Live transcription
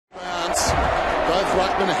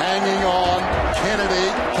Ruckman hanging on. Kennedy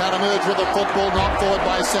can't emerge with the football, knocked forward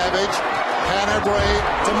by Savage. Canterbury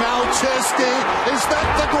to Malchesky. Is that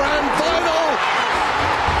the grand final?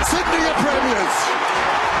 Sydney are premiers.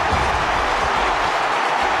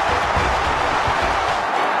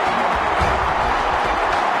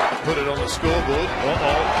 Put it on the scoreboard.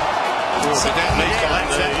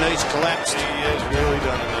 That knee's collapsed. He has really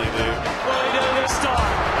done a knee there. What will he do this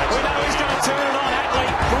time? We know he's going to turn it on. Atley,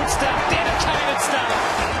 good stuff, dedicated stuff.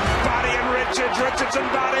 Buddy and Richards and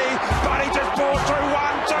Buddy. Buddy just brought through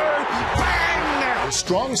 1-2. Bang! A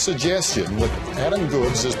strong suggestion that Adam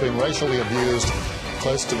Goodes has been racially abused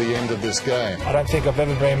close to the end of this game. I don't think I've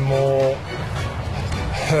ever been more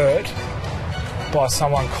hurt by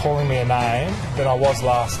someone calling me a name than I was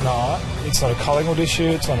last night. It's not a Collingwood issue,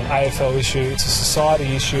 it's not an AFL issue, it's a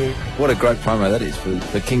society issue. What a great promo that is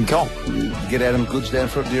for King Kong. Get Adam Goodes down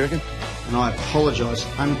for it, do you reckon? And I apologise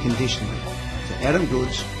unconditionally to Adam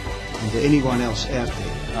Goodes and to anyone else out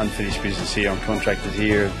there. Unfinished business here. I'm contracted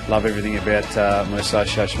here. Love everything about my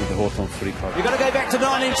association with the Hawthorn Footy Club. You've got to go back to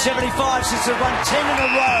 1975 since they've won 10 in a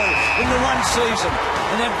row in the one season,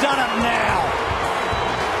 and they've done it now.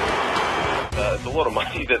 It's a lot of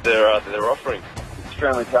money that they're offering.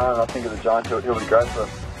 Extremely talented. I think as a Giant, he'll be great for us.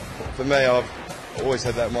 For me, I've always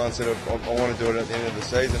had that mindset of I want to do it at the end of the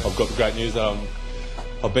season. I've got the great news.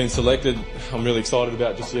 I've been selected. I'm really excited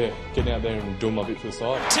about just getting out there and doing my bit for the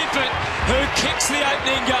side. Tippett, who kicks the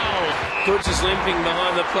opening goal. Goodes is limping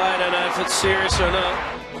behind the play. I don't know if it's serious or not.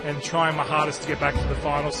 And trying my hardest to get back to the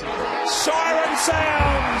finals. Siren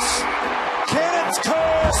sounds. Kenneth's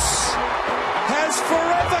curse has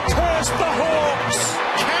forever cursed the Hawks.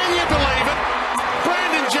 Can you believe it?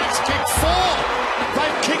 Brandon Jack's kicked 4.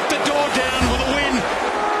 They've kicked the door down with a win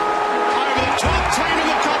over the top team in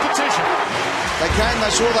the competition. They came,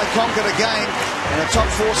 they saw they conquered a game, and a top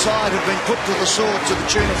 4 side have been put to the sword to the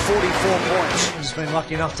tune of 44 points. He's been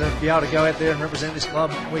lucky enough to be able to go out there and represent this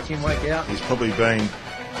club week in, week out. He's probably been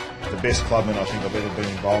the best clubman I think I've ever been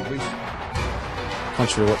involved with.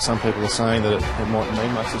 Contrary to what some people are saying that it mightn't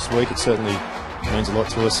mean much this week, it certainly means a lot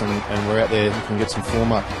to us, and we're out there and can get some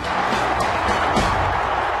form up.